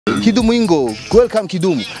Kidumu ingo, welcome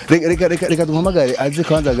Kidumu. Reka tumuhamagare aze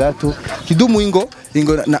kwanza gato. Kidumu ingo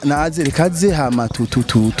na aze rekaze hama tu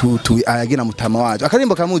ayagena mutama wacu.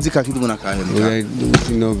 Akarimbo kamuzika Kidumu nakahe.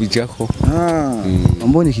 No bijako.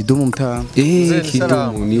 Mbone Kidumu mutama.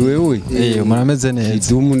 Kidumu ni wewe. Murameze neza.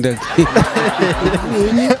 Kidumu ndaki.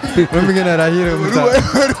 Rumigena rahire mutama.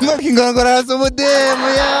 Rumo kingorongora somudemu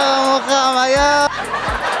ya mukama ya.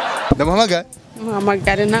 Ndamuhamagara.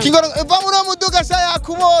 Muhamagare na. Kingorongora va muri muduga sha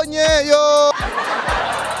yakubonye yo.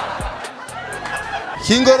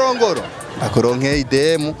 Kingorongoro akoronke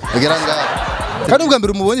idemu ageranga. Kandi ubwa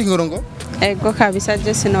mbere umubonye Kingorongoro? Ego kabisa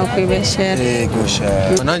je sinokwibeshera. Ego sha.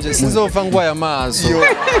 Nanje sinzova ngwa ya maso.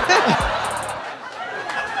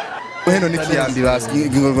 Heno ni kiambi basi.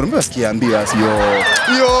 Kingorongoro mbasi kiambi basi yo.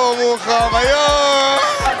 Yo mukama yo.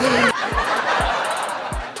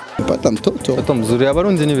 Pata mtoto. Mtoto mzuri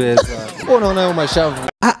abarundi ni beza. Unaona yo mashavu.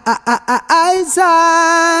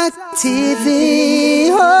 Isaac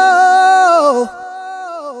TV. Oh.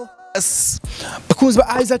 Bakunzi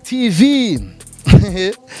ba Isaac TV.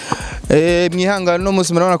 Mwihanga no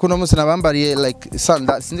musi murabona ko no musi nabambariye like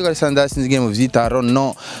sandals sinzi ko sandals sinzi game vyitaro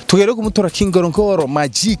no tugere ku mutora Kingorongoro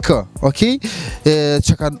magic okay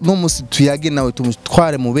chaka no musi tuyage nawe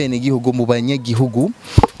tumutware mu bene gihugu mu banye gihugu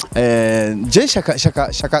je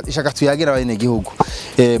shaka tuyagira bene gihugu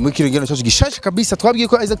mu kirengero cyacu gishasha kabisa twabwiye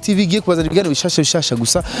ko Isaac TV giye kubazana ibigano bishasha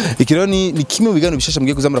gusa ikiro ni kimwe mu bigano bishasha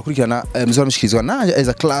mugiye kuzamura kurikirana muzora mushikirizwa na as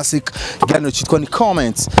a classic gano cyitwa ni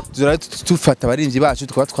comments tuzara tufata abarimvyi bacu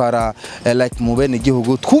twatwara like mu bene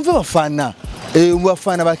gihugu twumve bafana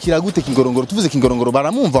bafana bakira gute Kingorongoro tuvuze Kingorongoro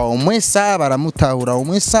baramumva umwesa baramutahura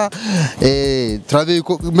umwesa travaye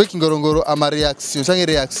ko mu Kingorongoro ama reaction cyangwa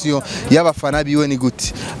reaction y'abafana biwe ni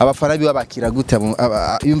gute abafana biwe bakira gute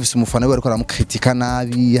yumvise umufana we ariko aramukritika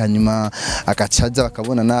nabi hanyuma akacaza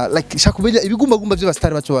bakabona na like shakubenya ibigumbagumba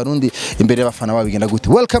by'abastari bacu barundi imbere y'abafana babigenda gute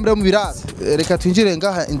welcome rero mu biraza reka twinjire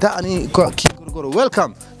ngaha indani kwa Kingorongoro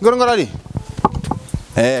welcome Kingorongoro ari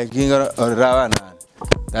Kingorongoro rabana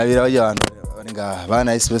dabira abantu baringa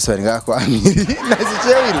bana SUBCRIBE baringa kwa amiri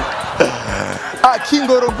nazichewiru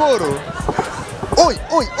Kingorongoro oi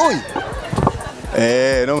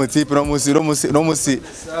no mutipe no musi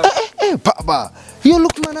baba yo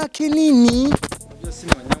look manake nini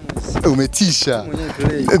umetisha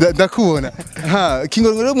ndakubona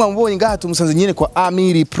Kingorongoro mwambonye ngaha tumusanze nyene kwa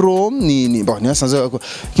Amiri Pro nini bo niyasanze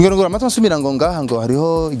Kingorongoro amata nsumira ngo ngaha ngo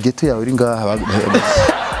hariho geto yawe uri ngaha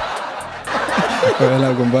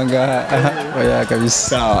wala gombanga oya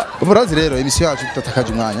kabisa murazi rero emission yacu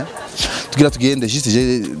tutatakaje umwanya tugira tugende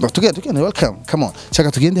juste tugende welcome come on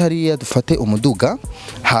chaka tugende hariya dufate umuduga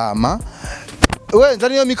hama we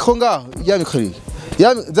nzaniyo mikro ngaho ya mikro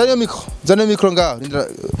zaniyo mikro ngaho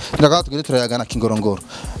ndagato tugende turayagana Kingorongoro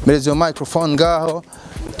mereze yo microphone ngaho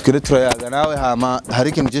tugende turayaga nawe hama hari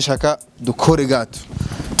ikintu gishaka dukore gato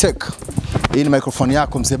take iyi microphone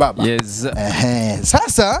yako mse baba yes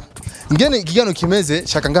sasa ngene igigano kimeze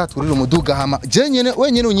shaka ngaha turira umuduga hama je nyene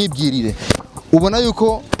wenyene unyibwirire ubona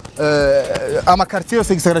yuko ama quartier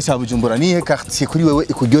yose gisagara cha Bujumbura nihe quartier kuri wewe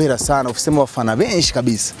ikuryohera sana ufisemo abafana benshi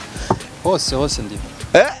kabisa hose ndi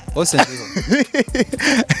hose ndiho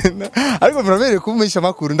ariko vrabere kumisha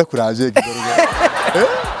amakuru ndakuraje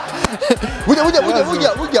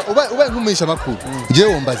uba nkumisha amakuru je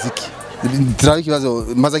wombaziki Turabe kibazo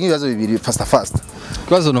maza nk'ibibazo bibiri fast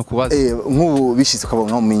kibazo no kubaza nk'ubu bishitse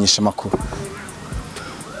ukabona umumenyesha makuru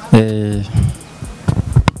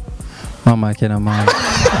mama kena mama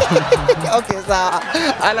okay sawa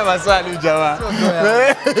ana maswali jamaa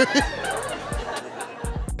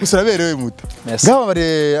usuraberewe muta ngaba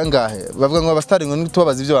bare angahe bavuga ngo abastari ngo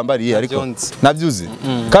tubabaza ivyo bambariye ariko navyuzi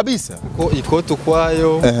kabisa ko ikoto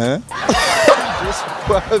kwayo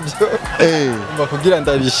mba kugira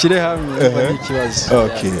ndabishire hamwe bari kibazo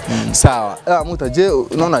okay sawa muta je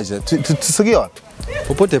nonaje tusigie wapi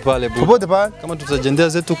popote pale kama tutajendea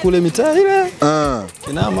zetu kule mitaa ile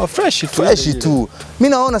kina fresh tu mimi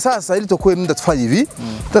naona sasa ili tokwe muda tufanye hivi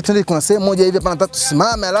tatende kuna sehemu moja hivi hapa nataka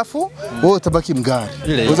tusimame alafu wewe utabaki mgari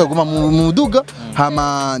unaweza kugoma muduga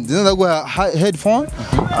hama ndinza kwa headphone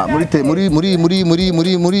muri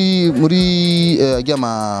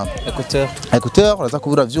agama écouteur uraza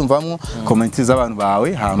kubura vyumvamwo comments z'abantu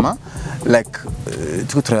bawe hama like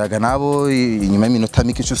tuko turayaga nabo inyuma y'iminota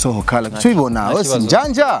mike cyo sohoka like tubibona wese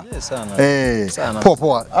njanja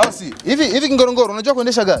poa asi hivi Kingorongoro unajua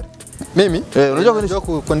kuendesha gari mimi unajua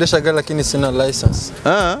kuendesha gari lakini sina license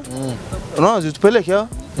unaweza tupeleke na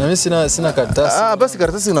mimi sina karatasi basi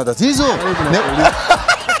karatasi una tatizo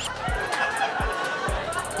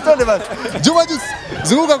Twende basi Juma Jux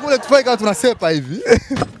zunguka kule tufike kama tunasepa hivi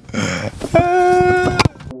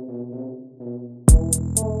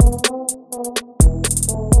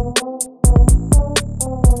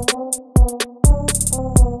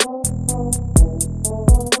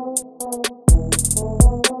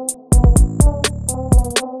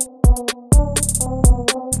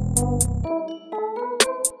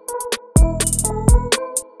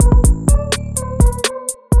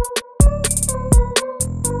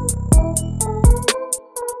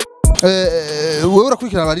wewe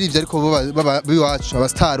urakurikirana abaririmbyi ariko baba biwacu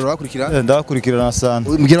abastar urakurikirana ndakurikirana sana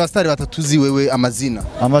mbwira abastar batatuzi wewe amazina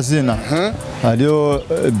hariyo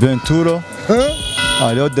Benturo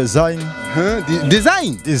hariyo Design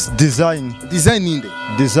ninde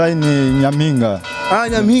Design Nyampinga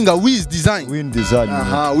Nyampinga Wiz Design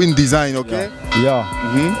Win Design okay yeah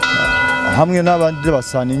hamwe n'abandi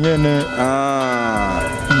basani nyene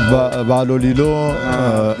ba Lolilo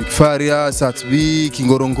Faria Satbi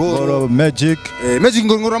Kingorongoro Magic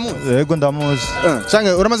Ngorongoro amuzi yego ndamuzi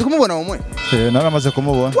canke uramaze kumubona umwe naramaze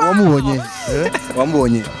kumubona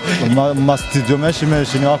wamubonye ma studio menshi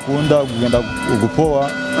ni akunda kugenda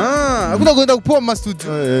gupoa akunda kugenda gupoa mu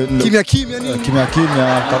studio kimya ni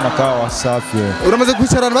kama kawa safi uramaze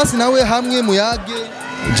kwicarana basi nawe hamwe muyage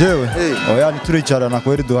jewe oya nituricarana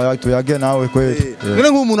kweri tuyage nawe kweri none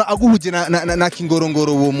nk'umuntu aguhuje na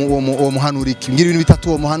Kingorongoro uwo muhanura iki mbwira ibintu bitatu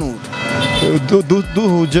uwo muhanura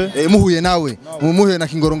duhuje muhuye nawe muhuye na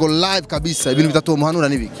Kingorongoro live kabisa ibintu bitatu uwo muhanura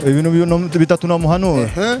nibiki ibintu bitatu no muhanura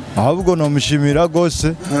ahubwo no mushimira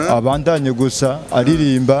gose abandanye gusa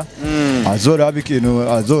aririmba azoraba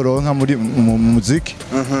ikintu azoronka muri muziki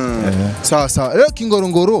sawa rero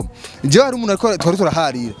Kingorongoro je hari umuntu ariko twari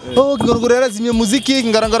turaharira Kingorongoro yarazimye muziki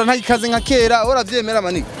Kingorongoro ntagikaze nka kera uravyemera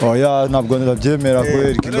maniko oya ntabwo ndavyemera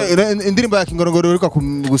kweri indirimbo ya Kingorongoro uriko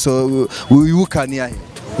wibukani yahe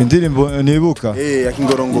indirimbo nibuka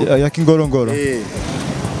ya Kingorongoro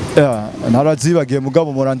narazibagiye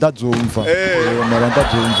mugabo murandazumva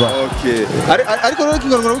okay ariko rero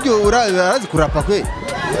Kingorongoro buryo urazi kurapa kwe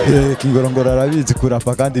Kingorongoro arabizi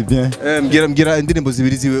kurapa kandi bien mbwira indirimbo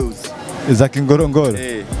zibiri ziwe uzi za Kingorongoro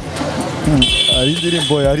ari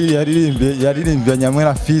indirimbo yaririmbye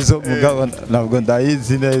nyamwera Fizo mugabo ntabwo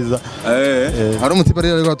ndayizi neza hari umutipa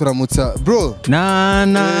rero ariko turamutsa bro na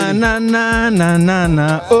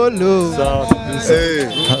olo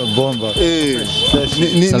bomba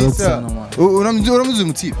uramuzi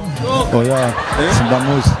umutipa oya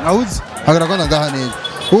sindamuzi nawuzi hagara kwanza ngaha neza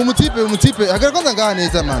uwo mutipe hagara kwanza ngaha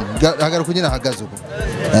neza man hagara kunyina hagaze uko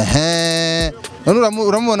none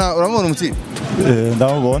uramubona umutipe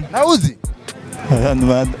ndamubona nawuzi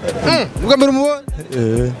ubwa mbere umubona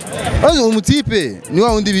azo umutipe ni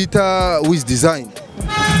wa wundi bita Wiz Design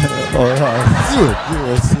siwe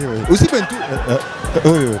usipe ntu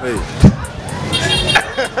uyu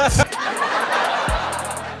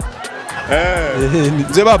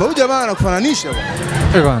nze baba ujya bana kufananisha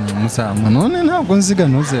bana musama none ntabwo nziga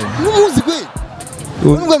ntuze numuzi kwe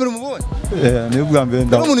ubwa mbere umubona ni ubwa mbere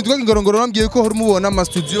nda umuntu twa Kingorongoro nambwiye ko hari umubona ama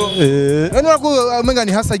studio none nako amenga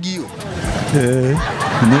ni hasagiyo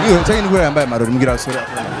niwe cyangwa nigura yambaye amarori mbwira asore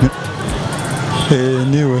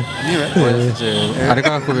niwe ariko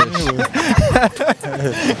akubesha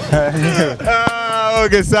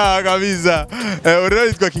okay sawa kabisa urero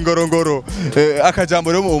yitwa Kingorongoro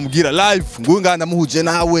akajambo rero mumbwira live ngunga ndamuhuje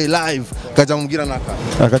nawe live akajambo mumbwira naka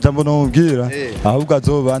akajambo no mumbwira ahubwo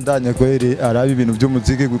azobandanye kweri arabi ibintu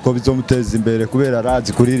by'umuziki kuko bizomuteza imbere kubera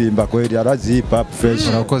arazi kuririmba kweri arazi hip hop fresh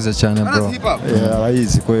urakoze cyane bro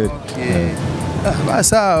arayizi kweri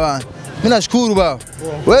sawa mimi nashukuru baba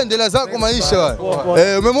wewe endelea zako maisha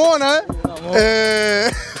umemwona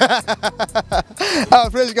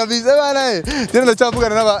fresh kabisa bana tena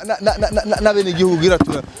ndachavugana na bene gihugu gira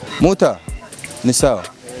tuna muta ni sawa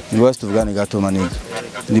ni wasi tuvugane gato maniga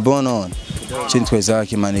ni bono chintu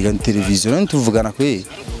twezaki maniga ni television ntuvugana kwe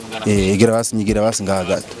gira basi ngaha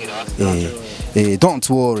gato don't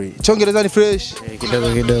worry chongereza ni fresh kidogo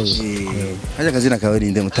haja kazina kawe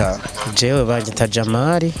ninde mutaha jewe bagita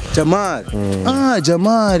Jamari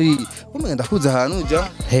Jamari umenda kuza ahantu uja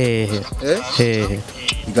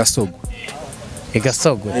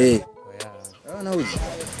Igasogo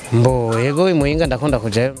mbo yego imuhinga ndakunda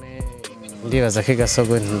kujayo ndibaza ko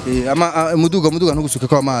Igasogo muduga ntugusuke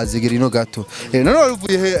ko amazi gira ino gato none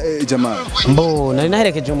waruvuye he Jamari mbo nari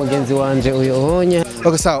naherekeje umugenzi wanje uyo honye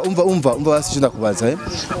okay sawa umva basi cyo ndakubaza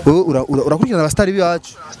urakurikirana abastari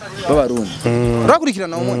biwacu b'abarundi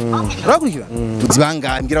urakurikirana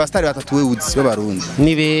uzibanga ngira abastari batatu we uzi b'abarundi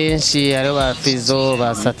ni benshi ari ba Fizo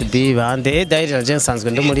ba Satbi bande daire je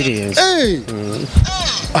nsanzwe ndo muri rinzi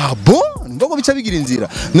bo ngogo bica bigira inzira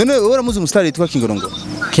none wowe uramuzi umustari yitwa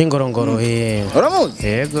Kingorongoro uramuzi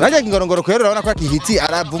yego najya Kingorongoro kwero urabona ko akihiti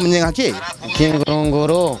aravumye nkake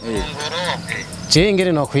Kingorongoro je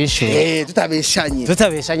ngere no kwishura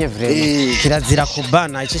tutabeshanye vrema kirazira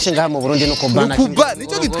kubana icishe ngaha mu Burundi no kubana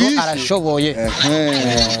nico gitwishe arashoboye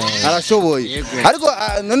ariko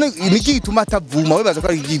none niki gituma atavuma webaza ko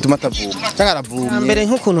ari iki gituma atavuma cyangwa aravuma mbere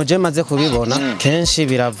nk'ukuntu je maze kubibona kenshi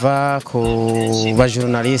birava ku ba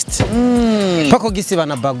journaliste pako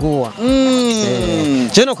gisibana bagua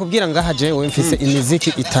je no kubwira ngaha je we mfise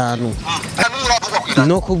imiziki 5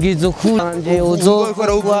 no kubwiza ukuje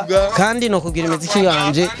uzovuga kandi no kugira imiziki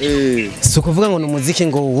yanje so kuvuga ngo numuziki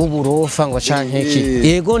ngo w'uburofa ngo cankeki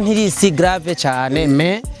yego ntirisi grave cyane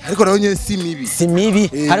me ariko naho nyene si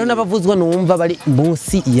mibi hariho n'abavuzwa numva bari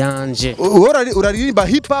munsi yanje uraririmba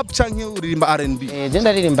hip hop canke uririmba R&B je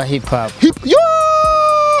ndaririmba hip hop yo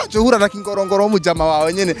Johura na kingorongoro mujama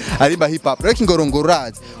wawe nyene arimba hip hop reka kingorongoro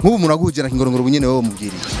razi nk'ubu umuntu aguje na kingorongoro bunyene wowe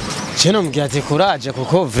mubwiri Cheno mubwira ati courage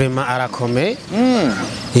kuko vraiment arakomeye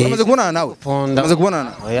Umaze kubonana nawe Umaze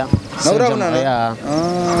kubonana oya nawe urabonana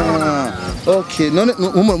Okay none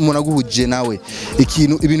umuntu aguhuje nawe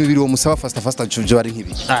ibintu biri wo musaba fast cuje bari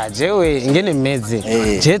nkibi jewe ingene meze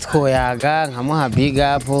je twoyaga nkamuha big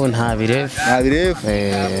up nta birefu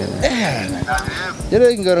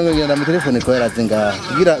rero ingorongoro ngenda mu telefone ko yarazinga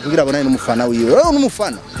kugira abonane n'umufana wiwe wewe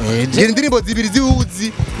n'umufana ngira indirimbo zibiri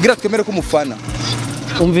zihuzi kugira twemere ko umufana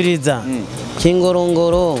umviriza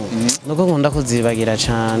kingorongoro nuko nkunda kuzibagira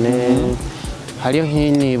cyane hariyo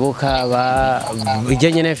nkinibuka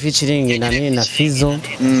ijye nyene featuring na Fizo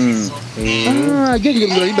ijye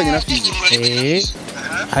ngiro yimbanye na Fizo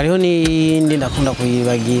hariho n'indi ndakunda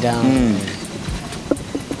kuyibagira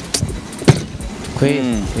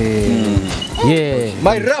yeah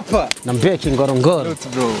my rapper nambia kingorongoro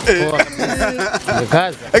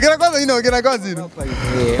egera kwanza ino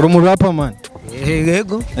uri mu rapper man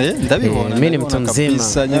yego ndabibona mimi ni mtu mzima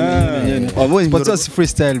wabonye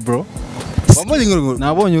freestyle bro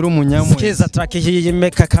nabonye uri umunyamwe sikiza track hii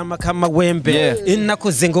imeka kama wembe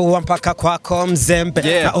inakuzinguwa mpaka kwako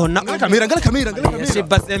mzembe naona kamera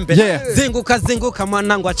shiba zembe zinguka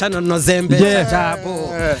mwanangu achana no zembe tabu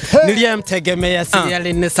niliyemtegemea si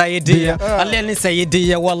alinisaidia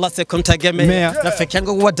alinisaidia wala sikumtegemea rafiki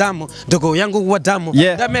yangu wa damu ndugu yangu wa damu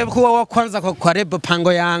amekuwa wa kwanza kwa karibu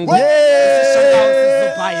pango yangu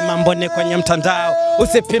mambone kwenye mtandao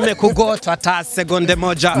usipime kugotwa hata sekunde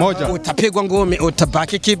moja utapigwa ngumi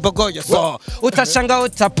utabaki kibogoyo so utashanga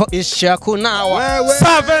utapoisha kunawa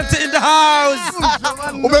servant in the house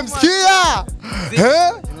umemsikia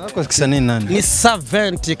Kwa kisa nini nani? Ni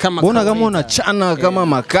servant kama kawaida. Kama unachana kama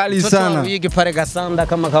makali sana. Wigi pale gasanda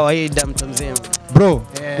kama kawaida mtu mzima. Bro,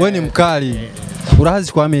 wewe ni mkali.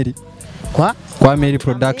 Urahazi kwa Amiri? Kwa Amiri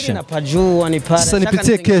production. Napajua ni pale. Sasa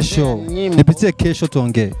nipitie kesho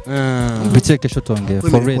tuongee. Nipitie kesho tuongee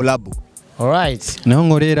for real. Alright. Niho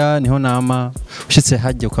ngorera niho nama ushitse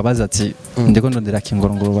hajye ukabaza ati ndiko ndondera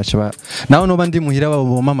kingorongoro bacha naho no bandi muhira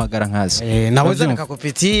babo mamagara nkazi naweza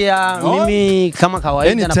nikakupitia mimi kama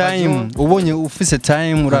kawaida na time ubonye ufise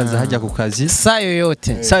time uraza hajya ku kazi saa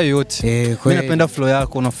yoyote mimi napenda flow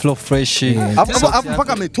yako na flow fresh hapo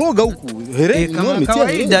paka metoga huku kama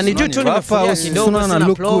kawaida ni tu nimefanya kidogo na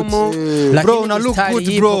look good bro una look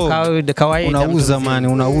good bro kawaida unauza man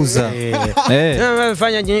unauza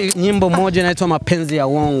nimefanya nyimbo moja inaitwa mapenzi ya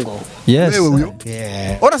uongo. Yes. Wewe huyo?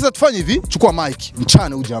 Ona sasa tufanye hivi, chukua mic,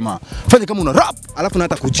 mchane huyu jamaa. Fanya kama una rap, alafu na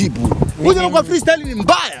hata kujibu. Huyo kwa freestyle ni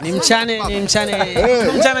mbaya. Ni mchane.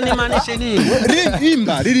 Mchana ni maanisha nini?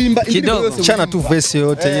 Ririmba kidogo. Chana tu verse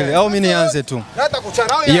yote ile. Au mimi nianze tu. Hata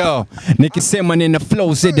kuchana wewe. Yo, nikisema nina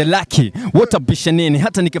flow zede lucky. Watabisha nini?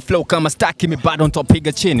 Hata nikiflow kama staki mi bado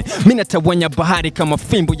nitapiga chini. Mimi natawanya bahari kama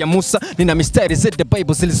fimbo ya Musa. Nina mistari zede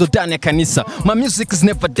Bible zilizodani ya kanisa. My music is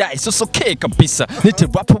never die. So okay kabisa. Nite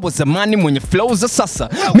rapper wa zamani mwenye flow za sasa.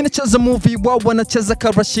 Mimi nacheza movie wao wanacheza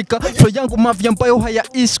karashika. Flow yangu mavi ambayo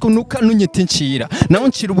hayaishi kunuka nunyitinchira. Naho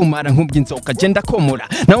nchira ubumara nk'ubwinzoka genda komora.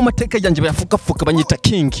 Naho mateka yanje bayafuka banyita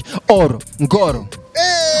king oro ngoro.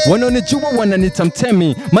 Wananijua wananita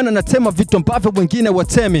mtemi, maana natema vitu ambavyo wengine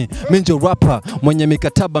watemi. Mimi ndio rapper mwenye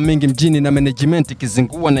mikataba mingi mjini na management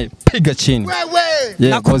ikizingua na piga chini.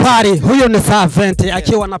 Nakupari huyo ni servant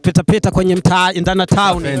akiwa anapita kwenye mtaa ndana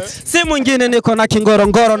town. Si mwingine niko na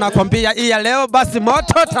kingorongoro nakwambia iya leo basi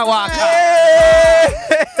moto tawaka.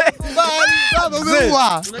 baba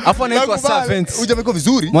umeua. Afu anaitwa Servant. Hujameko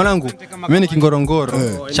vizuri? Mwanangu, mimi ni kingorongoro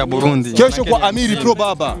cha Burundi. Kesho kwa Amiri Pro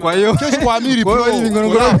baba. Kwa hiyo Kesho kwa Amiri Pro. wewe ni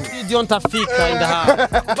kingorongoro. Video ntafika in the house.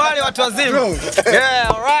 Wale watu wazima. Yeah,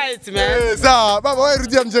 alright man. Sawa, baba wewe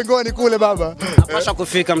rudia mjengoni kule baba. Napasha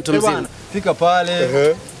kufika mtu mzima. Fika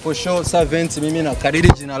pale. For sure Servant mimi na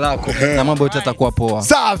kariri jina lako na mambo yote yatakuwa poa.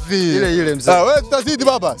 Safi. Ile mzee. Wewe tutazidi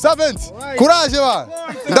baba. Servant. Courage baba.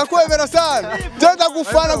 Ndakwemera sana. Tenda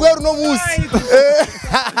kufana kwa runo musi.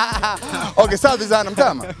 Okay, safi sana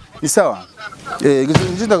mtama. Ni sawa.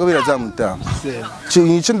 Ngizenda kubira za mtama.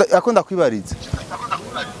 Cyo akunda kwibariza.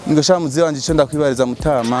 Ngashaka muzi wanje cyo ndakwibariza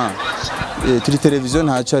mutama. Turi televiziyo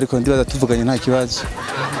ntacyo ariko ndibaza tuvuganye nta kibazo.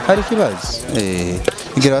 Hari kibazo.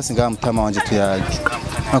 Ngera basinga mutama wanje tuyage.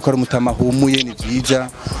 Akora mutama humuye ni byiza.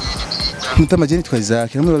 Mutama je nitwa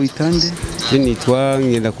Isaac, namwe babitande? Je nitwa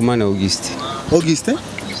Ngendakumana Auguste. Auguste?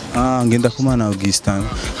 Ngendakumana Augustin.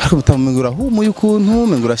 Ariko mutama mengura humuye ukuntu,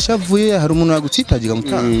 mengura shavuye, hari umuntu yagutsitagiga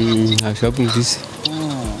mutama. Ashabu mvise.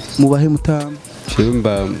 Mubahe mutama.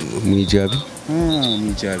 Shemba mwijabi.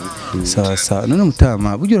 Mwijabi. Sawa. None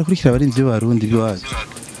mutama, buryo urakurikira abarinzi b'abarundi biwacu.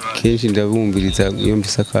 Kenshi ndabumviriza iyo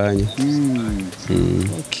mbisakanya.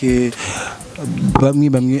 Okay.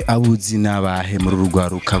 Bamwe abuzi nabahe muri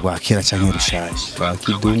rugwaruka rwa kera canke rushaje. Ba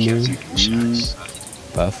KIDUMU.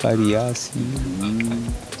 Ba Fariasi.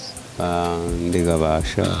 Ndega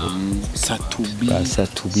basha. Satubi.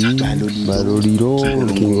 Baroriro.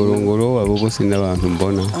 Kingorongoro abo bose n'abantu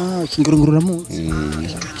mbona. Kingorongoro ramuzi.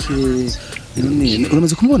 Okay. None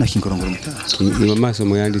uramaze kumubona kingorongoro mutaka? Ni amaso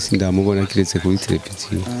mu yandi sindamubona kiretse kuri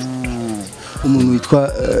televiziyo. Umuntu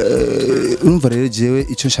witwa urumva rero jewe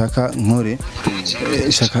ico nshaka nkore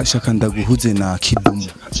shaka ndaguhuze na KIDUMU.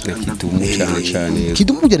 KIDUMU cyane.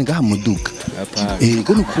 KIDUMU ujya ngaha muduga.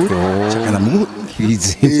 Go nukuri. Shaka namugu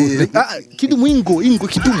kizi. KIDUMU ingo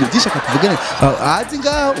KIDUMU gishaka tuvugane. Azi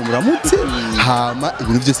ngaha umuramutse hama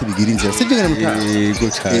ibintu byose bigira inzira. Sivyo ngene mutaka. Yego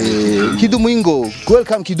cyane. KIDUMU ingo.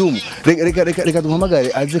 Welcome KIDUMU. Reka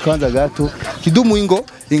duhamagare aze kwanza gato. KIDUMU ingo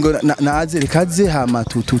naze rekaze hama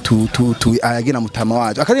tu ayagena mutama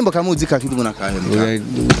wacu akarimbo kamuzi ka KIDUMU nakahe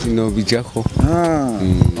no bijako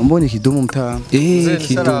mbone KIDUMU mutama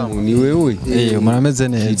KIDUMU ni wewe murameze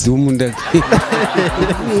neza KIDUMU ndaki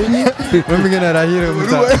mwemige narahire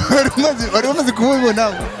mutama wari bamaze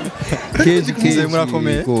kumubona keje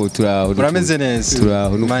murakomeye turaho murameze neza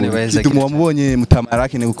turaho Imana ibaheze KIDUMU wamubonye mutama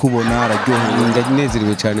arakene gukubona araryoheye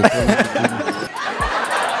ndanezerewe cyane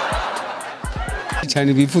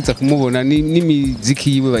cyane bifuza kumubona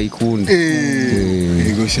n'imiziki yiwe bayikunda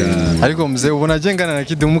yego cyane ariko mzee ubona jengana na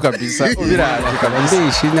KIDUMU kabisa ubiraje kabisa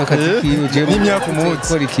ndeshi nakatikiyo je n'imyaka umunsi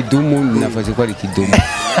ko ari KIDUMU nafashe ko ari KIDUMU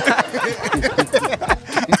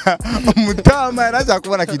mutama yaraza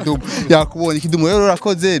kubona KIDUMU yakubonye KIDUMU rero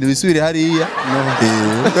urakoze nibisubire hariya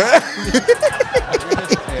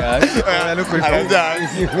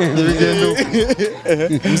Nibigendo.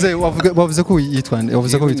 Mzee wavuze ko yitwa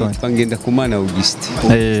Ngendakumana Auguste.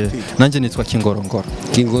 Nanje nitwa Kingorongoro.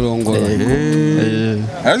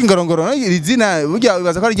 Ariko Ngorongoro iri zina burya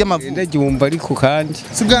bibaza ko ari ry'amavuko. Ndagyumva ariko kandi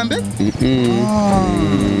si bwambe?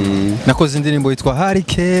 Nakoze indirimbo yitwa hari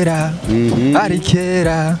kera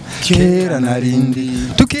narindi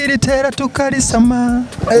tukiritera tukarisama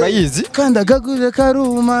urayizi kandi agagure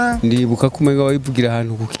karuma ndibuka kumenga wayivugira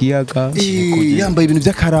ahantu ku kiyaga yambaye ibintu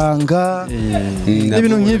by'akaranga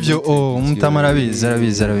ibintu nk'ivyo umutama arabizi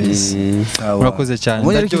urakoze cyane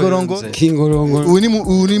Mwenye Kingorongoro uni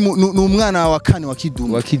umwana wa kane wa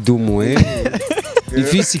KIDUMU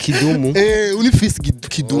Ifisi KIDUMU uni fisi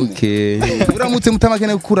KIDUMU uramutse mutama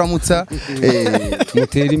kene kuramutsa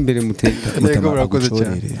mutera imbere mutama urakoze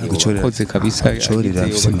cyane agucorera kabisa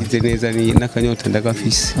bagize neza ni nakanyota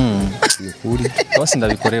ndagafise nukuri bose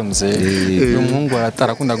ndabikoreye muzee uyu muhungu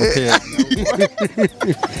atarakunda gutera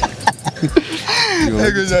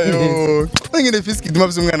Ego jayo ngene fisi KIDUMU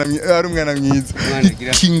afise ari umwana mwiza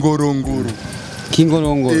Kingorongoro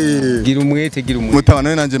gira umwete mutaba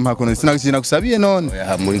nawe nanje mpakono sinakusabiye none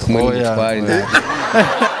muri kumwe n'umutware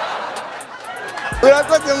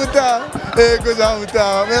urakoze mutaba ego za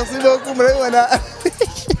mutaba merci beaucoup murabona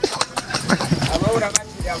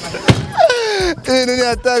none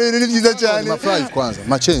atari ni byiza cyane mafrayi kwanza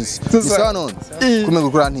machensi isa none kumenga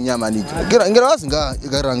kuri anti nyama nige ngera wasi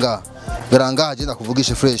garanga agenda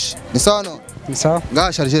kuvugisha fresh ni sawa none sawa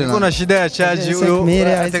nga charger na kuna shida ya charge huyo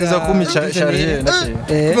ategeza kumi charger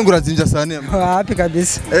kumenga urazinja sana wapi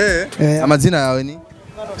kabisa amazina yawe ni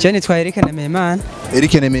je nitwa Eric Nemeyimana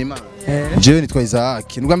Eric Nemeyimana jewe nitwa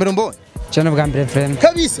Isaac nubwa mbere mbonye Jana bwa mbere frame.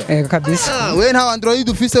 Kabisa. Kabisa. We nta Android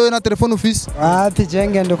ufise we nta telefone ufise. Ati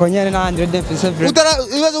jenge ndo konyene na Android mfise frame. Utara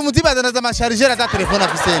ibibazo umutima zana za mashargeur ata telefone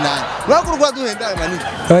afise nani. Urakurwa duhenda mani.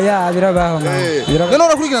 Oya birabaho man. None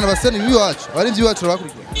urakurikirana basani bibi wacu. Abarimvyi wacu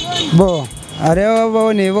urakurikirana. Bo areo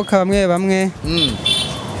bo nibuka bamwe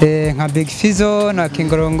nka Big Fizzo na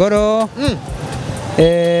Kingorongoro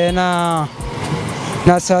na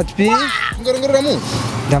Satpi Kingorongoro ramu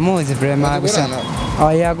ndamuzi vraiment gusa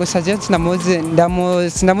oya gusa je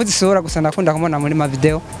sinamuzi sura gusa ndakunda kumubona muri ma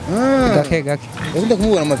video gake ukunda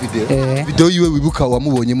kumubona ma video video yiwe wibuka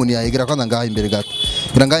wamubonyemo ni yahegera kwanza ngaha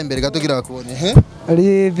imbere gato gira bakubonye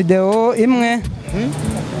ari video imwe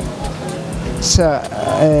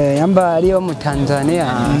yamba ariyo mu Tanzania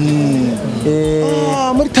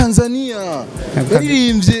muri Tanzania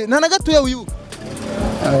yaririmbye nta na gato ya wibuka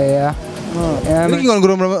oya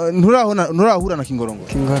nturahura na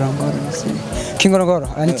Kingorongoro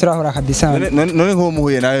ani turahura kabisa none nko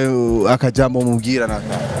muhuye nawe akajambo mubwira naka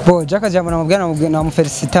bo jaka jambo namubwira na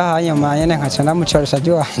mufelicita hanyuma yene nkaca ndamucoresha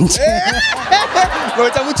byo wanje ngo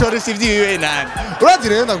tamucoresha ibyiwe nani urazi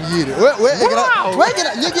rero ndabwire we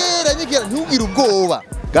nyegera ntugire ubwoba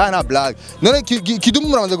gana black none kidumu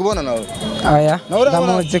muramaze kubona nawe aya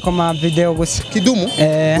ndamuzi ko ma video gusa kidumu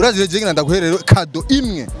urazi rero ndaguherero kado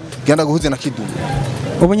imwe genda guhuze na kidumu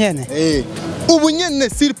ubu nyene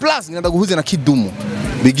sur place ngenda guhuze na kidumu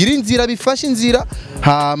bigira inzira bifashe inzira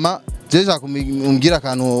hama jeje kumbwira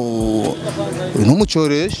kantu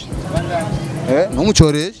ntumucoreshe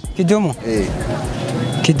kidumu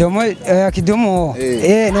kidumu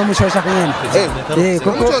no mucoresha kunyene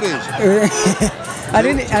kuko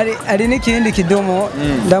ari n'ikindi kidumu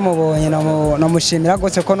ndamubonye namushimira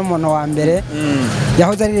gose ko n'umuntu wa mbere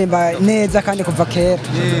yahoze aririmba neza kandi kuva kera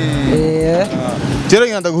rero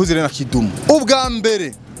ngenda guhuzire na kidumu ubwa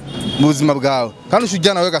mbere mu buzima bwawe kandi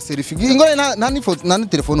ushujyana we ga selfie ingore nta ni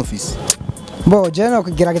telefone office bo je no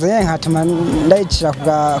kugerageza yeye nkatuma ndayicira ku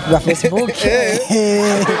Facebook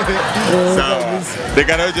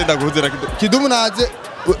reka nawe je ndaguhuzira kidumu naze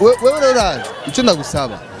wewe rero uraje icyo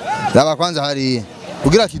ndagusaba raba kwanza hari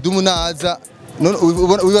ugira kidumu naza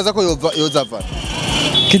wibaza ko yozava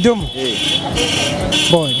kidumu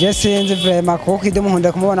bo je sinzi vraiment ko kidumu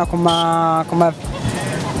nkunda kumubona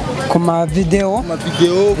kuma video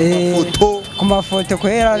kuma foto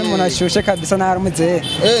kwera ari umuntu ashushe kabisa na harumuze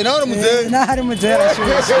na harumuze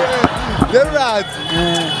ashushe rero urazi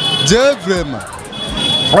je vraiment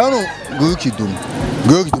hano nguyu kidumu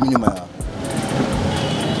nyuma yawe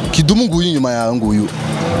kidumu nguyu nyuma yawe nguyu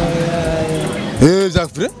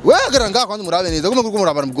Zafre wagara ngaho kandi murabe neza kuma kuko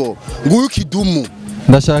murabana bwo nguyu kidumu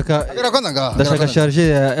ndashaka charger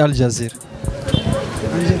ya Al Jazeera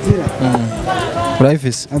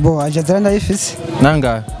Raifis bo Al Jazeera ndayifise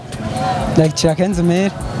nanga ndakira kenzo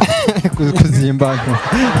mere kuzimba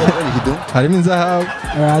harimo inzahabu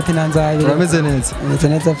ati nanzahabu urameze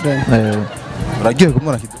neza friend uragiye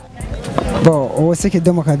kumura kidumu bo uwo se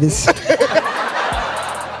kidumu kabisa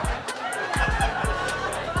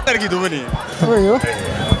kidumu ni oyo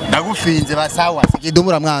ndagufinze basawa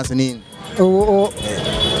kidumu ramwanse nini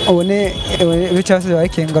ubone bicyase bya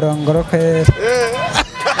Kingorongoro kwera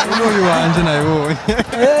n'uyu wanje nayibonye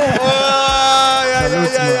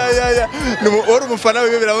uri umufana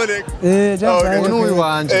wiwe biraboneka n'uyu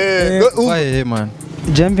wanje wahehe man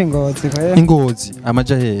Jembe Ngozi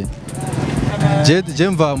amaja hehe je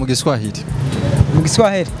mva mu Giswahili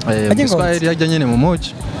hajya nyene mu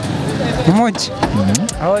moji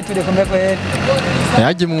aho turi kumbe kwera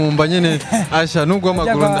yaje mwumva nyene asha nubwo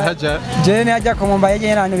amakuru ndahaja je ne ajya kumumba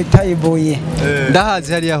yegera ahantu bitayibuye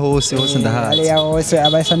ndahazi hariya hose ndahazi hariya hose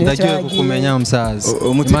abasani cyo ndagiye kukumenya umusaza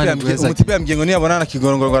umutipe yambwiye ngo niyabona na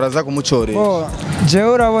Kingorongoro araza kumucorera je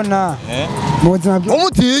urabona mu buzima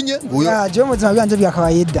umutinye je mu buzima bwanje bya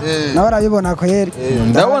kawaida nawe arabibona ko yeri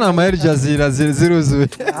ndabona ama Jazeera ziruzuye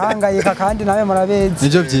ahangayika kandi nawe murabezi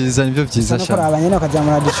nivyo byiza sha kuraba nyene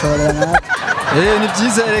ukazamura dushorera natwe ni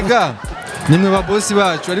byiza erega nimwe ba boss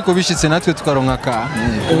bacu ariko bishitse natwe tukaronka ka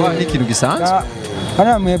kuba ikintu gisanzwe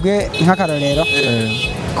hano mwebwe nk'akarorero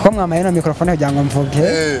ko mwamaye no microphone kugira ngo mvuge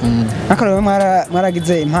nk'akarorero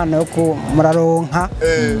mwaragize impano yo muraronka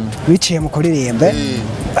biciye mu kuririmba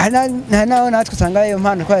nawe natwe usanga iyo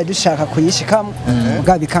mpano twari dushaka kuyishikamo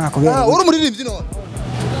bwabikanka kubera uri umuririmbyi none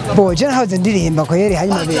bo je nahoze ndirimba ko yeri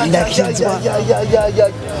hanyuma ndakizwa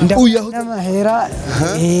ndamahera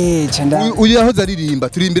uyu yahoze aririmba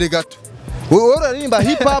turi imbere gato wowe uririmba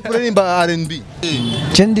hip hop uririmba R&B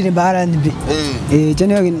je ndirimba R&B je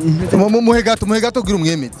niyo muhe gato gira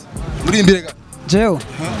umwemezi muri imbere gato jewe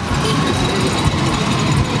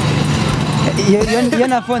yo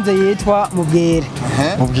nafonze yitwa mubwire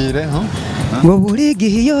ngo buri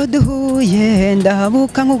gihe iyo duhuye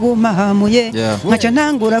ndahabuka nk'ugumahamuye nkaca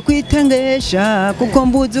ntangura kwitengesha kuko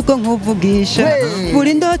mbuzi uko nkuvugisha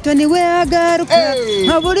buri ndoto niwe agaruka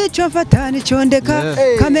nka buri cyo mfata nicyo ndeka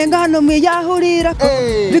kamenga hano mwiyahurira ko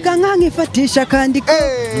bikanka nkifatisha kandi ko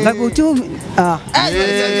ngagutuma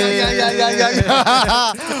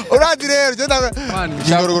uradi rero je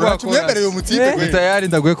ndagorogoro tumwemereye umutipe tayari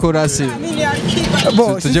ndagwe chorus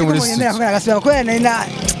tuje muri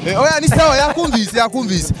oya ni sawa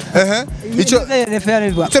yakumvise ico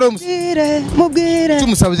mubwire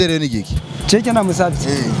tumusabye rero n'igiki cyo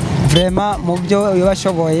namusabye vraiment mu byo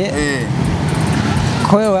yabashoboye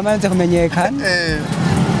ko wamaze kumenyekana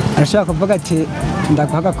arashaka kuvuga ati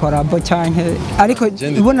ndaguha korabo cyanke ariko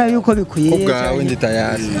ubona yuko bikwiye ubwawe ndi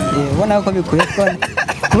tayari ubona yuko bikwiye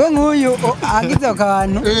kuba nk'uyu agize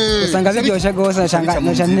akantu usanga biryoshye gose nashanga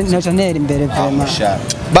ntera imbere vraiment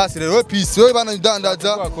basi rero peace we bana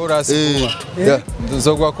ndandaza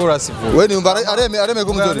nzogwa chorus vuba we ni areme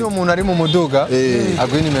ko muzori umuntu ari mu muduga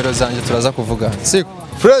agwe nimero zanje turaza kuvuga siko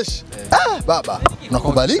fresh baba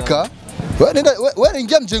unakubalika wewe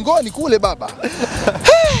ingia mjengoni kule baba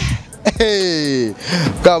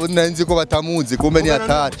kabo nzi ko batamuzi kumbe ni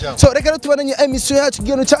hatari so reka tubananye emission yacu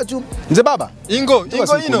gino chachu nze baba ingo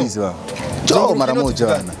ino jo mara moja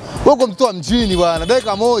bana uko mtu wa mjini bwana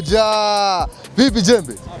dakika moja vipi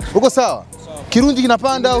jembe uko sawa Kirundi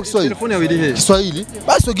kinapanda au Kiswahili Kiswahili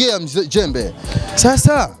basi sogea jembe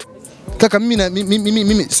sasa kaka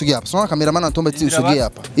mimi sogea hapa sio cameraman anatomba sogea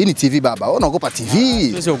hapa hii ni TV baba wewe unaogopa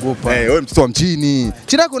TV Usiogopa wewe mtoto wa mjini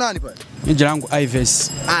jina lako nani pale jina langu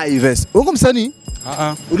Ives uko msanii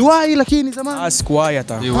uliwahi lakini zamani sikuwahi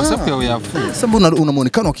hata WhatsApp ya uyafu sasa mbona una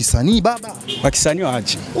muonekano wa kisanii baba wa kisanii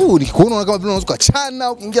waje nikikuona kama vile unaweza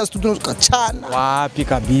kuchana ukiingia studio unaweza kuchana wapi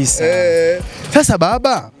kabisa sasa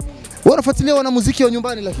baba wewe unafuatilia wana muziki wa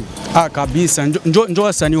nyumbani lakini kabisa njoo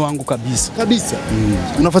wasanii wangu kabisa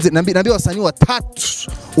unafuatilia naambia wasanii watatu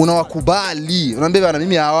unawakubali unaambia bana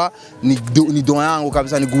mimi hawa ni don yangu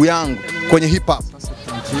kabisa ni guu yangu kwenye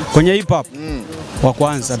hip hop wa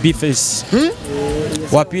kwanza Bface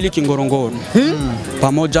wa pili Kingorongoro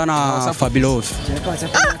pamoja na Fabilove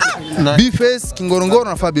Bface Kingorongoro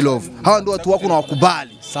na Fabilove hawa ndio watu wako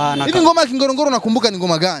unawakubali sana hivi ngoma ya Kingorongoro nakumbuka ni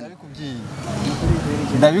ngoma gani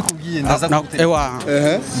ndabikubwiye ndaza ewa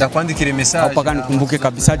ndakwandikira message hapa kani kumbuke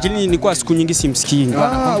kabisa jini nilikuwa siku nyingi simsikini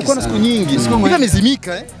uko na siku nyingi bila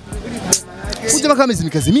mizimika Kuja kama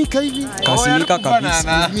zimika hivi. Kasimika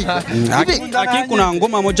kabisa. Lakini kuna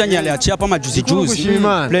ngoma moja aliachia hapa majuzi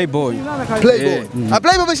Playboy.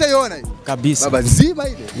 Playboy umeshaiona hivi? Kabisa. Baba nzima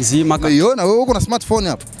ile. Nzima kabisa. Unaiona wewe uko na smartphone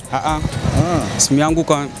hapa? Simu yangu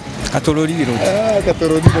kwa Katoroliro.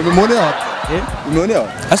 Katoroliro. Umeona wapi? Umeona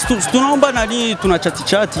wapi? Asi tunaomba nani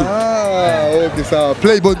tunachati. Okay sawa.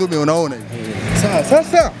 Playboy ndio umeonaona hivi. Sawa.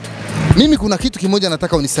 Sasa mimi kuna kitu kimoja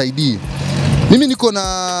nataka unisaidie. Mimi niko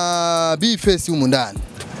na Bface humu ndani.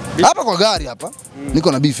 Hapa kwa gari hapa.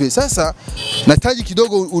 Niko na Bface. Sasa nahitaji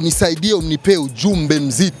kidogo unisaidie umnipe ujumbe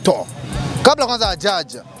mzito. Kabla kwanza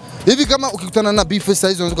hajaja. Hivi kama ukikutana na Bface sasa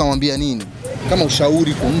hizo unaweza kumwambia nini? Kama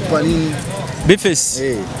ushauri kumpa nini?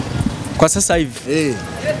 Bface. Kwa sasa hivi.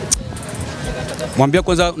 Mwambie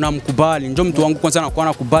kwanza namkubali. Njoo mtu wangu kwanza anakuwa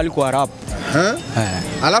nakubali kwa rap.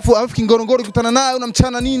 Alafu Kingorongoro ukikutana naye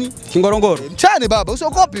unamchana nini? Kingorongoro. Mchane baba,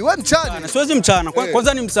 usiogopi, wewe mchane. Siwezi mchana.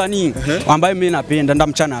 Kwanza ni msanii ambaye mimi napenda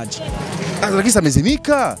ndamchanaje. Lakini sasa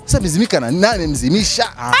mezimika. Sasa mezimika na nani mzimisha?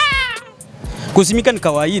 Kuzimika ni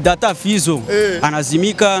kawaida, hata Fizo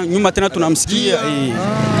anazimika, nyuma tena tunamsikia.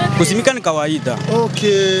 Kuzimika ni kawaida.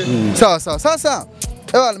 Okay. Sawa. Sasa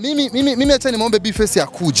ewa mimi acha nimuombe Bface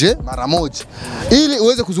akuje mara moja ili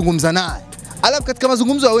uweze kuzungumza naye. Alafu katika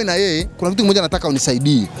mazungumzo ya wewe na yeye kuna kitu kimoja nataka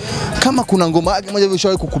unisaidie. Kama kuna ngoma yake moja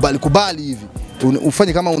ushawahi kukubali hivi.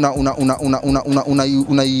 Ufanye kama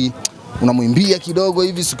unamwimbia kidogo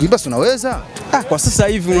hivi, sikuimba unaweza? Kwa sasa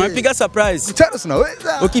hivi unapiga surprise. Mchana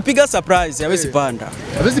unaweza? Ukipiga surprise hawezi panda.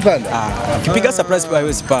 Hawezi panda? Ukipiga surprise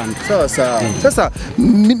hawezi panda. Sawa. Sasa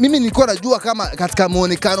mimi nilikuwa najua kama katika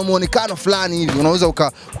muonekano fulani hivi unaweza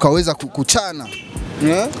ukaweza kuchana.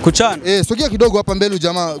 Kuchana? Sogea kidogo hapa mbele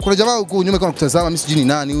jamaa. Kuna jamaa huko nyuma kana kutazama, mimi sijui ni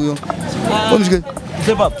nani huyo. Mshike.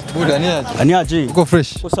 Buda ni aje? Uko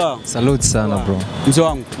fresh? Uko sawa? Salute sana bro. Mzee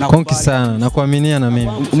wangu. Konki sana, nakuaminia na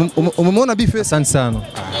mimi. Umemwona Bface? Asante sana.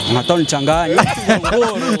 Unataka nichanganya.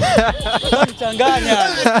 Nichanganya.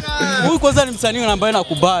 Huyu kwanza ni msanii ambaye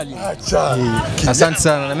nakubali. Asante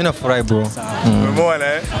sana, na mimi nafurahi bro. Umeona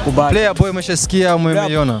Kubali. Player boy umeshasikia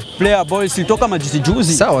umeiona? Player boy silitoka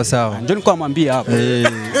majuzi. Sawa. Ndio nilikuwa mwambia hapa.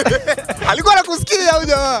 Alikuwa anakusikia huyo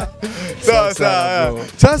jamaa. Sawa.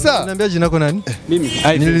 Sasa Niambia jina lako nani? Mimi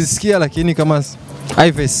Nilisikia lakini kama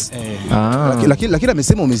Ives. Lakini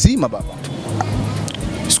amesema umezima baba.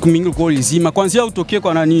 siku mingi uko ulizima. Kwanza utokee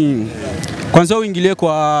kwa nani? Kwanza uingilie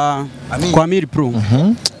kwa Amiri Pro.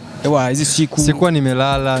 Ewa hizi sikuwa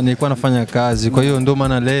nimelala, nilikuwa nafanya kazi. Kwa hiyo ndio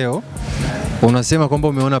maana leo unasema kwamba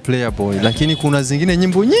umeona Player Boy, lakini kuna zingine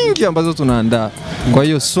nyimbo nyingi ambazo tunaandaa. Kwa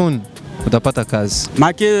hiyo soon utapata kazi.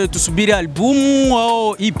 Make tusubiri albumu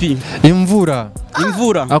au EP? Imvura.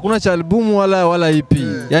 Hakuna cha albumu wala EP.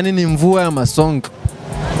 Yani ni mvua ya masong.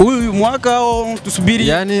 Huyu mwaka au tusubiri?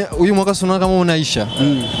 Yani huyu mwaka suna kama unaisha.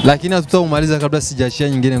 Lakini hatutaumaliza kabla sijaachia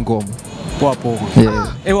nyingine ngoma. Poa.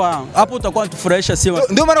 Ewa, hapo utakuwa tufurahisha sio?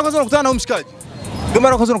 Ndio mara kwanza unakutana na mshikaji. Ndio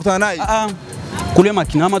mara kwanza unakutana naye. Kule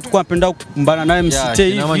Makinama tulikuwa tunapenda kukumbana naye msite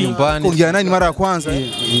hivi. Kuongea naye ni mara ya kwanza.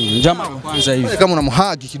 Njama ya kwanza hivi. Kama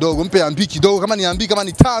unamhagi kidogo, mpe ambi kidogo, kama ni ambi, kama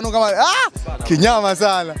ni 5, kama kinyama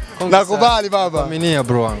sana. Nakubali baba. Aminia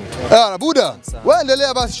bro wangu. Buda. Wewe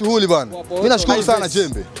endelea basi shughuli bwana. Mimi nashukuru sana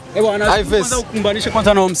Jembe. Kwanza ukumbananisha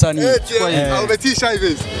kwanza na msanii. Umetisha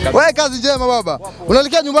hivi. Wewe kazi njema baba.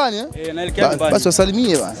 Unaelekea nyumbani naelekea nyumbani. Basi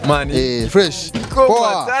wasalimie bwana. Fresh.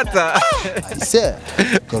 Poa tata. Aise.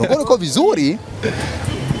 Ngorongoro uko vizuri.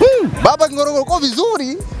 Baba Ngorongoro uko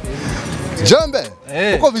vizuri. Jembe,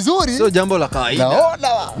 uko vizuri? Sio jambo la kawaida.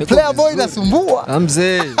 Naona Player Boy nasumbua.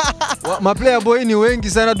 Mzee. Ma Player Boy ni wengi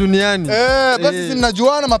sana duniani. Basi si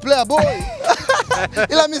mnajuana ma Player Boy.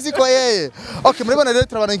 Ila mimi siko yeye. Okay, mreba na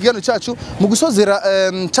director banangigano cyacu mu gusozera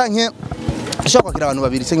canke shaka kira abantu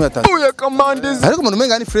babiri cyangwa batatu. Uye commandes. Ariko umuntu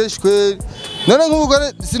menga ni fresh kwe. None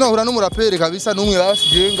nk'ubugore sinohura n'umuraperi kabisa n'umwe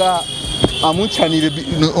basigenga amucanire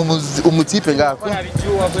umutipe ngako.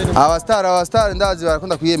 Abastar ndazi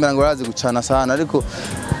barakunda kuyemera ngo razi gucana sana ariko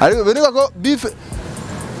benika ko beef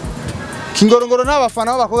Kingorongoro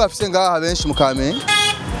n'abafana b'abakobwa bafise ngaha benshi mukame.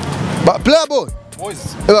 Player Boy. Boys.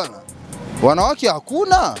 Bana. Wanawake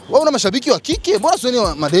hakuna. Wao una mashabiki wa kike, mbona sio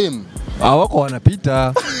ni madem? Hawako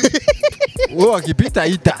wanapita. Wewe wakipita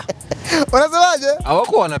ita. Unasemaje?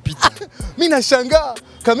 Hawako wanapita. Mimi nashangaa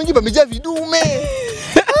kamingi bamejaa vidume.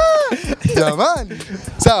 Jamani.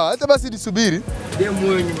 Sawa, hata basi nisubiri.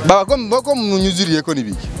 Baba kwa mnyuzirie yako ni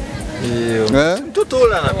biki. Mtoto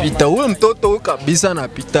ule anapita. Ule mtoto huyo kabisa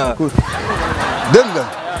anapita. Demga.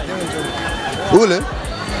 Ule?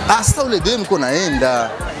 Sasa ule demu uko naenda.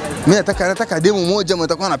 Mimi nataka demu moja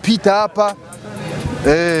mtakuwa anapita hapa.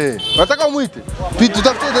 Nataka umuite.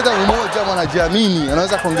 Tutafute dada mmoja mwanajiamini,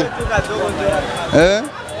 anaweza kuongea.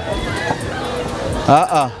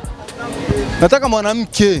 Nataka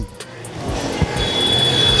mwanamke.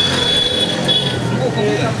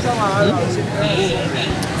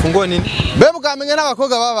 Fungua nini? Bemu kamenge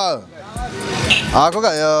n'abakobwa baba.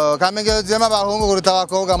 Akoga yo kamenge zema bahungu kuruta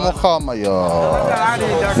abakobwa mukama yo.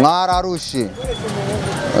 Mwararushi.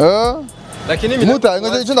 Lakini mimi muta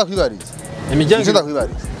ngoje icyo ndakwibariza. Icyo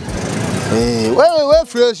ndakwibariza. Wewe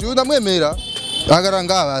fresh unamwemera. Hagarara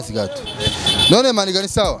ngaha basi gato. None manigani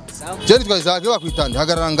sawa? Jeri twazake bakwitande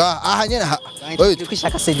hagarara ngaha. Aha nyene wewe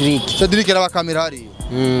twishaka Cedric era bakamera hari.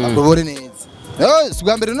 Akubore neza.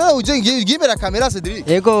 Subwa mbere none uje ngibera kamera Cedric.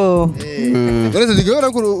 Yego. None Cedric wewe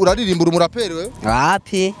uraririmba umuraperi wewe?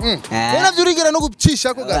 Wapi? None vyurigera no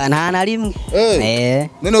gucisha ko gato. Nta na rimwe.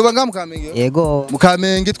 None ubanga mukamenge? Yego.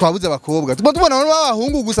 Mukamenge twabuze abakobwa. Tubona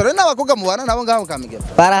abahungu gusa rero n'abakobwa mubana nabo ngaho mukamenge.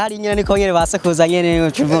 Barahari nyine niko nyene basakuza nyene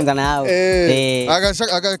ucivunga nawe.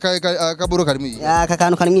 Akaburo karimo iyi. Aka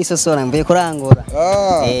kantu kari mwisosora mbiye kurangura.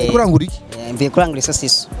 Kurangura iki? Mbiye kurangura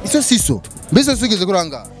isosiso. Isosiso? Mbese sugeze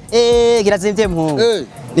kuranga? Girazimvye mpu.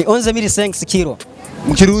 Ni 11500 kilo.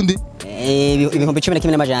 Mu Kirundi? Ibihumbi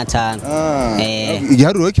 11,500.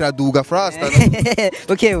 Igiharuro kiraduga fast.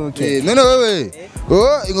 Okay. None wewe.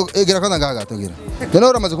 Egera kwanza ngaga togera. None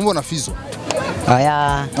uramaze kumbona Fizo.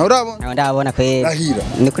 Aya. Urabona? Ndabona kwe. Rahira.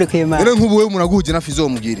 Ni kuri kwima. None nkubu wewe munaguje na Fizo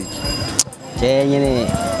mugiri. Nyene.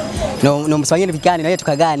 No muswanyene bigani naye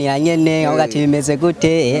tukaganira nyene aho gati bimeze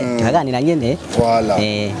gute tukaganira nyene. Wala.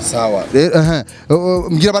 Sawa.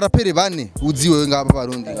 Mbwira barapere bane uziwe ngaba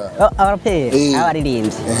barundi nga. Abarapere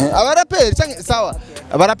abaririmbyi. Abarapere cyangwa sawa.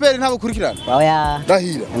 Abarapere ntabo kurikirana. Oya.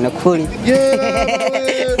 Rahira. Nakuri.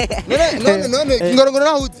 None Kingorongoro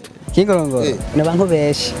nahuzi. Kingorongoro. Nabantu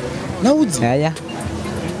beshi. Nahuzi. Aya.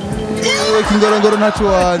 Kingorongoro nacho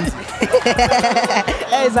wanzi.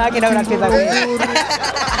 Zake na unakeza kwa.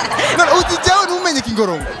 None utijao numenye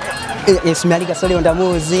Kingorongoro. Ismaili Gasoli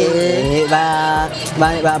ndamuzi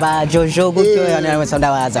ba Jojo gutyo yana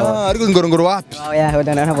wasonda waza. Ariko Kingorongoro wapi? Oya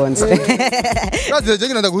ndanabonze. Urazi je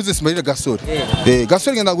ngenda guhuze Ismail Gasore.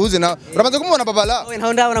 Gasore ngenda guhuze na urabanza kumubona babala. Oya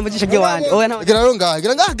ntaho ndabona mugisha giwanje. Oya ntaho. Gira rero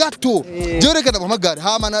ngaha gato. Je reka ndaguhamagara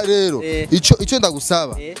hama na rero. Ico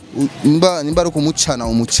ndagusaba. Nimba ari kumucana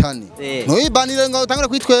umucane. No ibanire ngaho utangura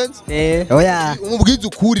kwitwenza. Oya. Umubwiza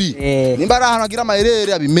ukuri. Nimba ari ahantu agira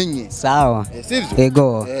amayerere abimenye. Sawa. Sivyo?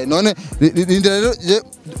 Ego. None rindira rero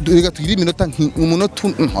reka tugira iminota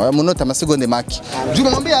umunota amasegonde make.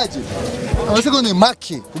 Juma ngombe yaje. Amasegonde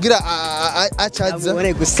make kugira acaza.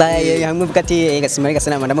 Ubone gusa hamwe vuga ati Gasimari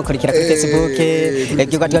gasana ndamukurikira kuri Facebook.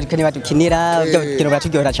 Egirwa twari batukinira byo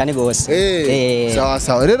baturyohera cyane gose.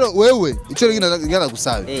 Sawa rero wewe ico ngenda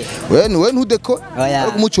gusaba. Wewe ntudeko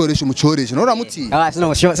ari kumucoresha umucoresha no ramutiye.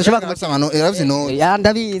 Sinshobora kumusanga yaravye no. Ya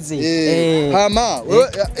ndabizi. Hama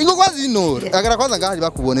ingo kwazi no agara kwanza ngaje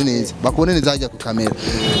bakubone neza. Bakubone neza ajya ku kamera.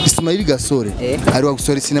 Ismail Gasore ari wa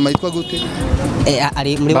gusora cinema yitwa gute?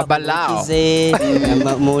 Ari muri Babalao.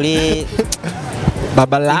 Muri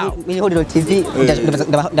Babalao. Muri Huriro TV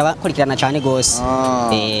ndabakurikirana cyane gose.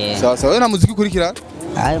 Sawa wewe na muziki ukurikirana?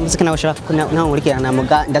 Muziki nawe ushaka nkurikirana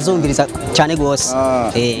muga ndazumviriza cyane gose.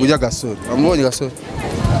 Ujya Gasore. Amubonye Gasore.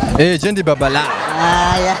 Je ndi Babalao.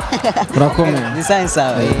 Ya. Urakomeye. Design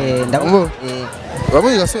sawa. Ndabwo.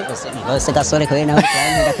 Urabonye Gasore? Gose Gasore ko nawe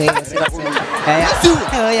cyane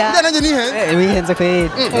Oya. Nanje ni he? Wihenze ko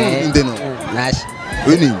Ndeno. Nashi.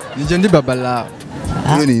 Weni. Je ndi Babalao.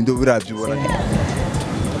 Weni ndo biravyubona.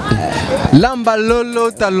 Lamba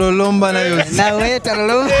lolo talolomba na yose. Nawe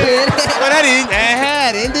talolomba. Orari.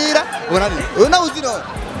 Rendira. Orari. Una uzino.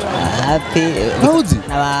 Happy. Nauzi.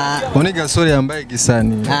 Naba. Oni Gasore yambaye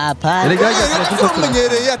gisani. Hapa. Erega Gasore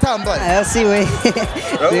kumenyereye atambaye. Siwe.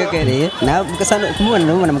 Siwe. Na mukasano kumubona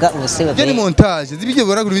n'ubona mga usiwe. Je ni montage. Zibije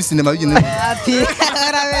bora kuri cinema bigene. Happy.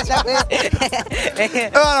 Arabesha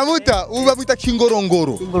kwe. Aramuta uba bita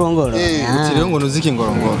kingorongoro. Kingorongoro. Ukiriyo ngo nuzi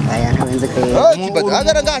kingorongoro. Aya ntawenze kwe. Kibaga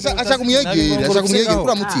agara ngasha acha kumwegera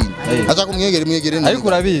uramutinya. Acha kumwegere Ariko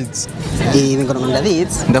urabizi. Ingorongoro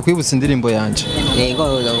ndabizi. Ndakwibutsa indirimbo yanje.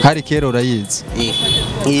 Yego. Hari kera urayizi.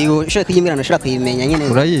 Ushaka kuyimirana ushaka kuyimenya nyine.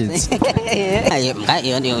 Urayizi.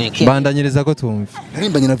 Bandanyiriza ko tumva.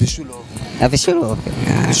 Narimbanye na Vishulo. Vishulo.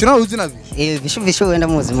 Vishulo uzi na Vishulo. Vishulo wenda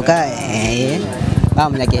muzi muka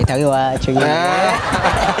bamunyageta we wacu nyine.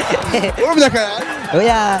 Urumyaka.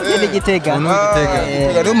 Oya, ni Gitega.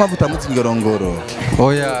 Gitega. Rero mavuta mutsi ngorongoro.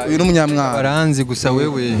 Oya, uyu n'umunyamwaka. Baranzi gusa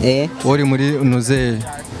wewe. Uri muri unuze.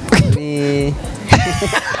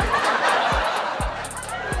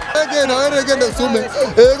 Genda usume.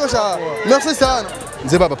 Ego sha. Merci sana.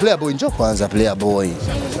 Nze baba player boy njoo kwanza player boy.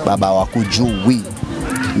 Baba wakujui.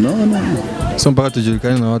 No. So mpaka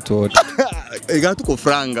tujulikane na watu wote. Ega tuko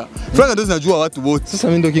franga. Franga ndio zinajua watu wote. Sasa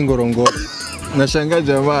mimi ndo kingorongoro. Nashangaa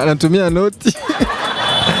jamaa anatumia noti.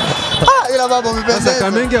 Ila baba umependeza. Sasa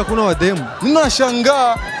Kamenge hakuna wademu. Mimi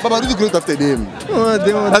nashangaa baba rudi kule tafute demu.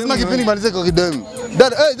 Wademu. Lazima kipindi malize kwa kidemu.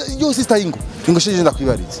 Dad, yo sister ingo. Ingo shije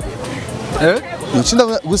ndakwibariza. Nchinda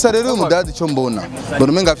gusa rero umudadi cyo mbona.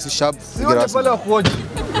 Mbona umenga afise sharp figure asa.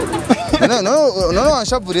 No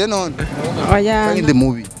anshavuriye none. Oya. Kandi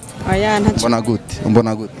mubi. Oya ntacyo.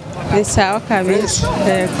 Mbona gute. Ni sawa kabisa.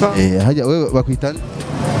 Yego. Haja wewe bakwitana?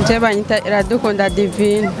 Je banyita iradukunda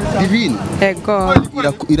divine. Divine? Yego.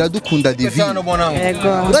 Iradukunda divine.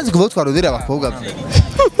 Yego. Urazi kuva twarondera abakobwa.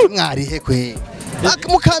 Mwarihe kwe.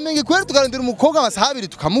 Mukamenge kwera tukarondera umukobwa amasahabiri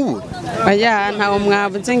tukamubura. Oya ntawo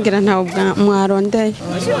mwabuze ngira ntawo mwarondeye.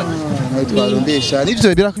 Twarondesha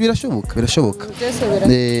nivyo birashoboka.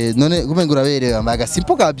 None gumenga uraberewe ambaye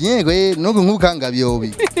agasimpo ka bien kwe no nk'ubukanga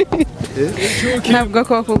byobi. Ntabwo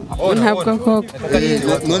koko.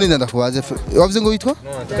 None ndakubaze wavuze ngo witwa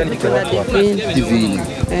Divine.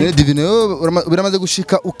 Divine biramaze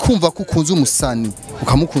gushika ukumva ko ukunze umusani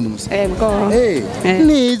ukamukunda umusani. Yego.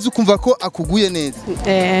 Neza ukumva ko akuguye neza.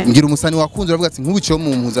 Ngira umusani wakunze uravuga ati nk'ubico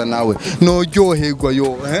mu mpuza nawe noryoherwa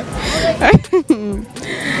yo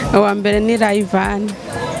Wa mbere ni Rayvan.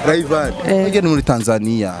 Ngene muri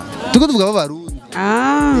Tanzania. Tuko tuvuga babarundi.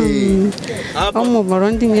 Mu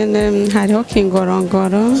Burundi nyene hariho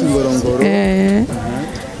kingorongoro.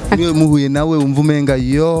 Niwe muhuye nawe umva umenga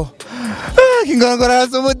yo. Kingorongoro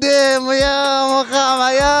asomudemo ya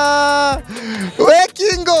mukama ya. We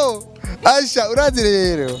kingo. Asha urazi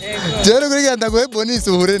rero. Jero kuri ganda go bonus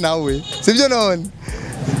uhure nawe. Sivyo none.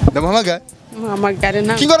 Ndamuhamagara. Muhamagare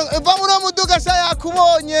nta. Kingorongoro va muri muduga sha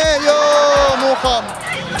yakubonye yo mukama.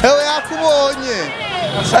 Ewe yakubonye.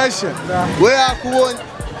 Asha we yakubonye.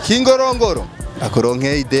 Kingorongoro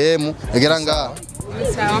akoronke idemu egera ngaho.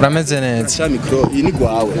 Urameze neza. Sha mikro ini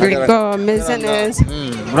gwawe. Yego meze neza.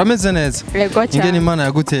 Urameze neza. Yego cyane. Ingene Imana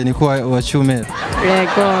yaguteye niko wacumera.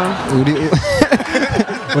 Yego. Uri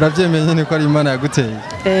urabyemeye nyine ko ari Imana yaguteye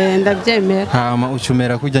ndabyemera hama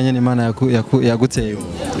ucumera kujya nyine Imana yaguteye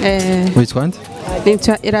witwa nde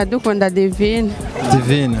nitwa Iradukunda Divine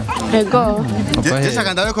ego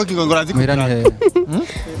Jeshaka ndawe ko kingongoro azi mwirani he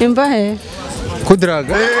imbahe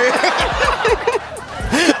kudraga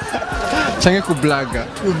Change kublaga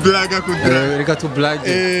reka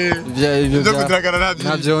tublage ibyo kudraga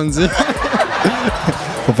nabyo nzi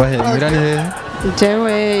kuva he mwirani he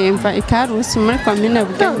jewe imva ikarusi muri komine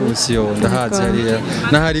Bwerusi yo ndahazi hariya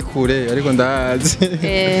nahari kure ariko ndahazi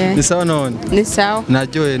ni sawa none ni sawa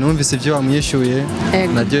naryoye numvise ibyo wamwishuye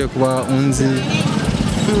naryoye kuba unzi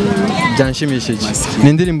byanshimishije ni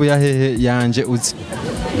indirimbo ya hehe yanje uzi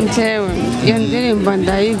jewe iyo ndirimbo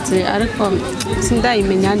ndayizi ariko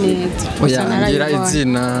sindayimenya neza oyangira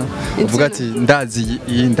izina uvuga ati ndazi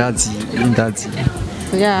iyi ndazi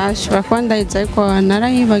ya shobora kuba ndayizi ariko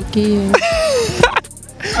narayibagiye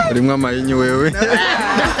urimwo amayinyu wewe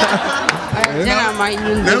Jena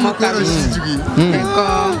amayinyu ndimo kabisa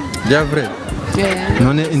ego bya vrai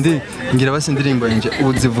none ngira basi indirimbo yanje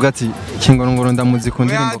uzivuga ati kingorongoro ndamuzi ku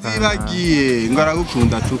ndirimbo kandi bagiye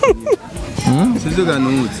ngaragukunda tu sivyo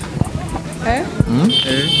ganuzi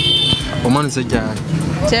umanutse ryari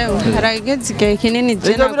jewe harageze igihe kinini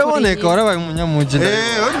je nakuriye biraboneka warabaye umunyamuji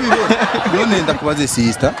none ndakubaze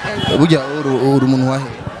sister burya uri umuntu wahe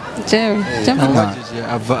jewe ambajije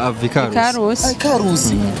ava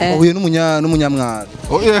ikarusi uhuye n'umunyamwaro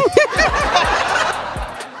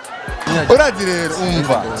urazi rero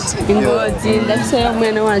umva ingozi ndafise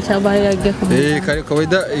umwana wacu abaye yagiye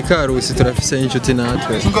kawaida ikarusi turafise inshuti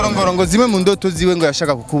natwe ingorongoro ngo zimwe mu ndoto ziwe ngo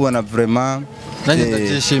yashaka kukubona vraiment nanjye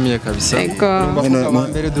ndabyishimiye kabisa urumva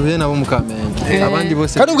mbere duhuye nabo mu Kamenge abandi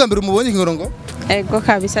bose kandi ubwa mbere umubonye ingorongo ego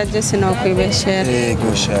kabisa je sinokwibeshera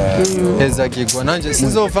ego sha ezagirwa nanjye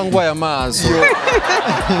sinzova ngwaye amaso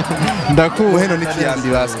ndakuwe heno nikiyambi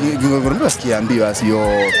basi ingorongoro mbi basikiyambi basi yo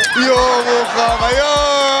mukama yo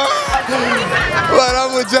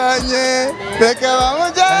baramujanye reka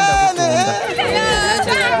bamujane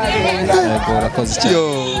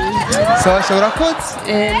yo sawa sha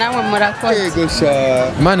urakoze namwe murakoze ego sha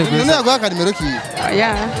mane none yaguha nimero ki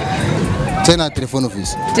ya tena telefone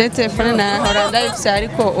office je telefone na hora ndayifise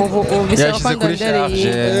ariko ubu bisaba ko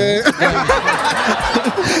ndondereye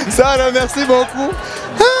sana merci beaucoup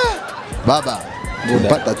baba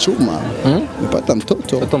mpata chuma mpata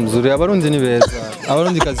mtoto mzuri abarundi ni beza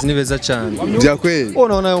abarundi kazi ni beza cyane bya kweli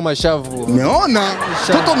unaona hayo mashavu umeona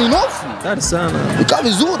mtoto minofu tari sana ika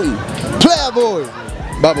vizuri player boy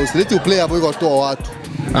baba usilete player boy kwa toa watu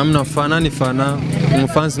amna fana ni fana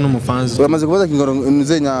umufanzi n'umufanzi uramaze kubaza kingoro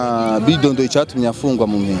nzenya bidondo icatumye afungwa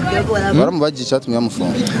mu mpinga baramubaje icatumye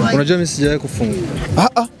amufunga unajua mimi sijawahi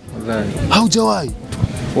kufungwa haujawahi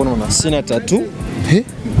unaona sina tatu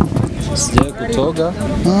sijawahi kutoga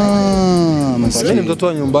mimi mtoto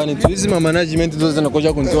wa nyumbani tu hizi management zote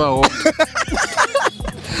zinakuja kunitoa hofu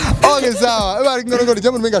okay sawa bari ngorongoro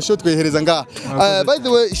jambo menga shot kwehereza nga by the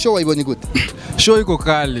way show wayibonye gute show iko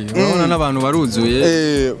kali unaona n'abantu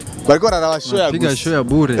baruzuye bariko bararaba show ya piga show ya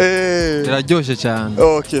bure iraryoshe cyane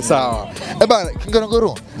okay sawa bana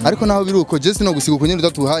ngorongoro ariko naho biruko just no gusiga kunyene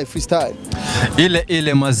utatuhaye freestyle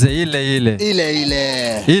ile maze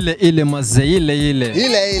ile maze ile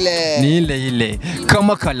ni ile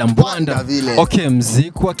kama kalambwanda okay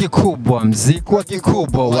mziki wa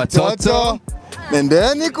kikubwa watoto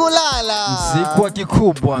nendeni kulala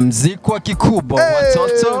mziki wa kikubwa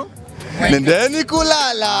watoto nendeni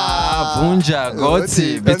kulala vunja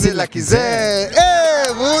goti biti la kizee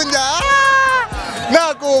vunja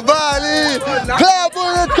nakubali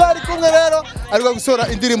Playboy twari kumwe rero ariko gusora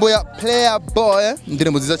indirimbo ya Playboy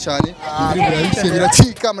indirimbo nziza cyane indirimbo yabishye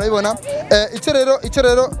biracika murabibona icyo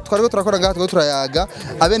rero twariko turakora ngaha twariko turayaga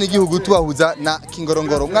abene igihugu tubahuza na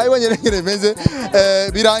kingorongoro mwabibonye rengere meze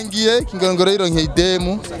birangiye kingorongoro yironkeye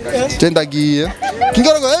idemu tendagiye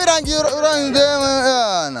kingorongoro birangiye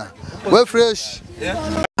urandemu we fresh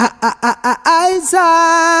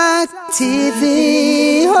Isaac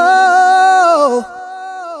TV. Oh.